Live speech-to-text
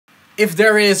If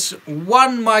there is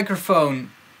one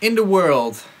microphone in the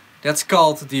world that's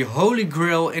called the Holy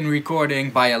Grail in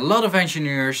recording by a lot of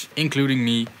engineers, including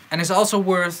me, and is also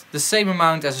worth the same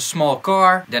amount as a small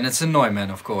car, then it's a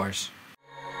Neumann, of course.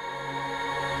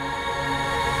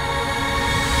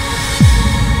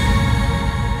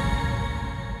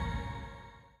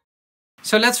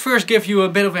 So let's first give you a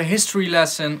bit of a history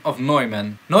lesson of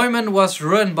Neumann. Neumann was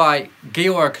run by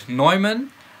Georg Neumann,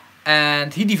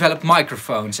 and he developed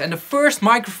microphones. And the first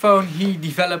microphone he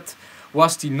developed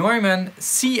was the Neumann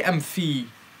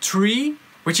CMV3,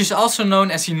 which is also known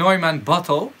as the Neumann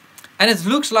bottle. And it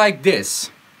looks like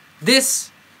this. This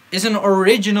is an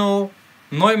original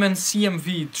Neumann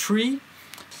CMV3.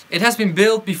 It has been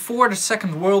built before the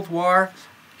Second World War.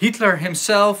 Hitler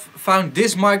himself found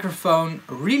this microphone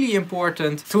really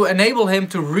important to enable him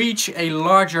to reach a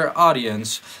larger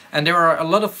audience. And there are a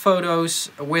lot of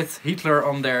photos with Hitler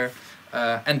on there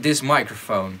and this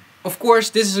microphone. Of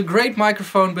course, this is a great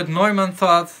microphone, but Neumann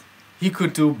thought he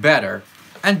could do better.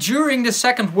 And during the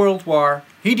Second World War,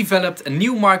 he developed a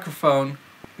new microphone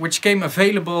which came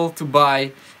available to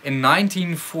buy in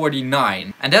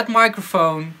 1949. And that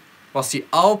microphone was the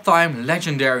all-time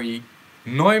legendary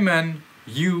Neumann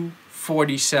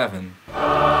U47.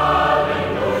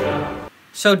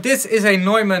 So this is a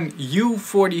Neumann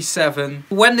U47.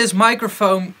 When this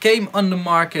microphone came on the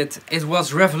market, it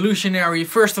was revolutionary.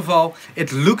 First of all,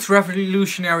 it looked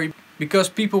revolutionary because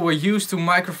people were used to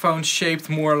microphones shaped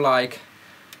more like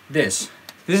this.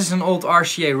 This is an old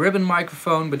RCA ribbon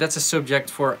microphone, but that's a subject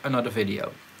for another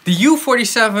video. The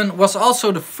U47 was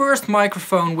also the first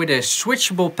microphone with a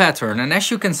switchable pattern, and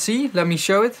as you can see, let me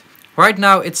show it. Right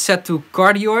now it's set to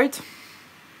cardioid.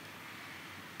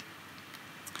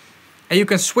 And you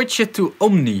can switch it to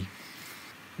omni.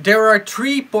 There are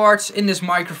three parts in this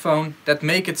microphone that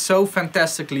make it so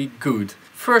fantastically good.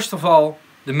 First of all,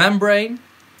 the membrane,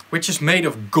 which is made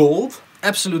of gold.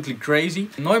 Absolutely crazy.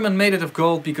 Neumann made it of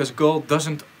gold because gold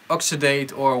doesn't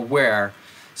oxidate or wear.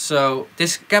 So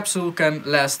this capsule can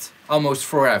last almost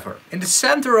forever. In the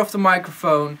center of the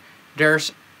microphone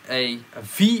there's a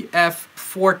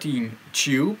VF14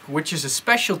 tube, which is a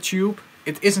special tube.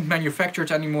 It isn't manufactured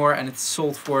anymore and it's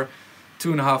sold for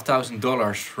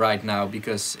 $2,500 right now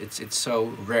because it's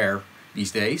so rare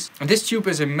these days. And this tube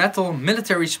is a metal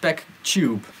military spec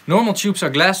tube. Normal tubes are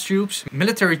glass tubes.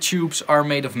 Military tubes are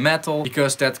made of metal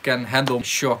because that can handle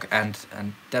shock and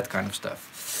that kind of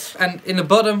stuff. And in the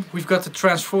bottom we've got the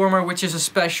transformer, which is a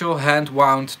special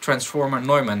hand-wound transformer,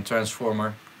 Neumann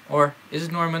transformer. Or is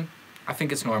it Neumann? I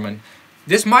think it's Neumann.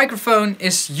 This microphone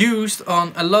is used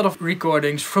on a lot of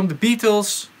recordings, from the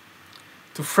Beatles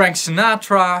to Frank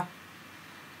Sinatra,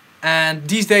 and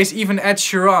these days even Ed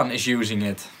Sheeran is using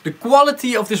it. The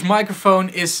quality of this microphone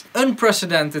is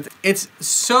unprecedented. It's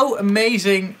so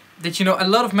amazing that, you know, a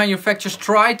lot of manufacturers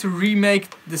try to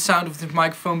remake the sound of this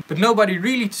microphone, but nobody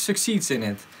really succeeds in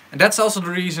it. And that's also the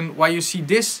reason why you see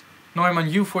this Neumann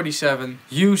U47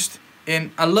 used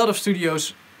in a lot of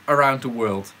studios around the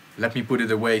world. Let me put it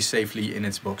away safely in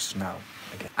its box now.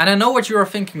 Okay. And I know what you are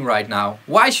thinking right now.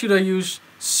 Why should I use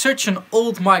such an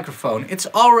old microphone? It's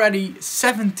already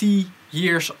 70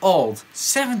 years old.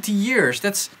 70 years,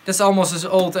 that's almost as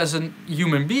old as a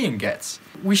human being gets.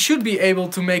 We should be able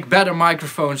to make better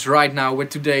microphones right now with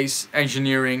today's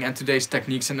engineering and today's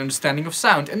techniques and understanding of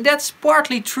sound. And that's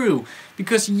partly true,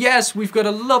 because yes, we've got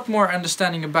a lot more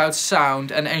understanding about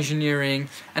sound and engineering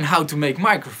and how to make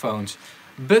microphones.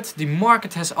 But the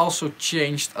market has also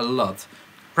changed a lot.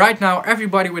 Right now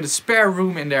everybody with a spare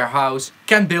room in their house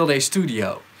can build a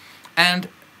studio. And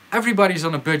everybody's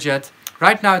on a budget.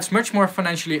 Right now it's much more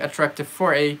financially attractive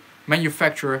for a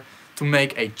manufacturer to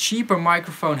make a cheaper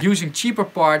microphone using cheaper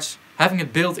parts, having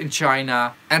it built in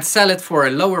China and sell it for a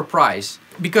lower price.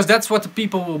 Because that's what the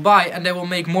people will buy and they will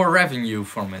make more revenue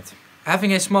from it.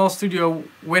 Having a small studio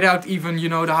without even, you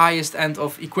know, the highest end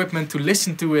of equipment to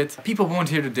listen to it, people won't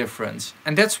hear the difference.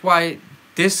 And that's why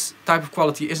this type of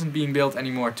quality isn't being built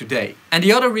anymore today. And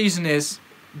the other reason is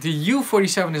the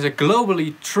U47 is a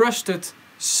globally trusted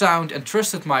sound and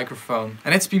trusted microphone.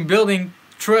 And it's been building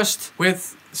trust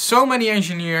with so many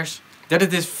engineers that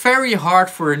it is very hard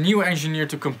for a new engineer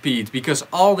to compete, because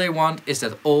all they want is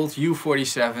that old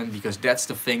U47, because that's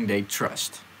the thing they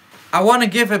trust. I want to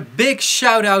give a big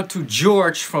shout out to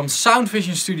George from Sound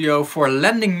Vision Studio for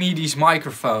lending me these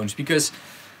microphones, because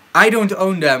I don't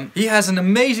own them. He has an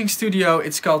amazing studio.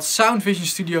 It's called Sound Vision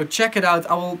Studio. Check it out.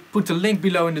 I will put the link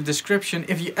below in the description.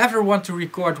 If you ever want to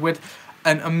record with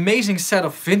an amazing set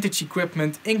of vintage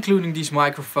equipment, including these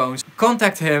microphones,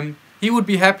 contact him. he would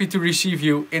be happy to receive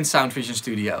you in Sound Vision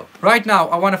Studio. Right now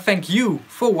I want to thank you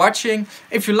for watching.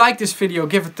 If you like this video,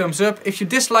 give a thumbs up. If you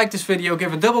dislike this video,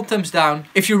 give a double thumbs down.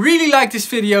 If you really like this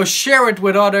video, share it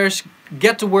with others.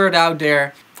 Get the word out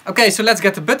there. Okay, so let's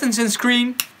get the buttons in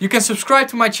screen. You can subscribe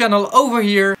to my channel over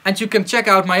here and you can check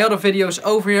out my other videos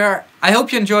over here. I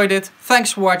hope you enjoyed it.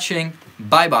 Thanks for watching.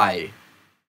 Bye bye.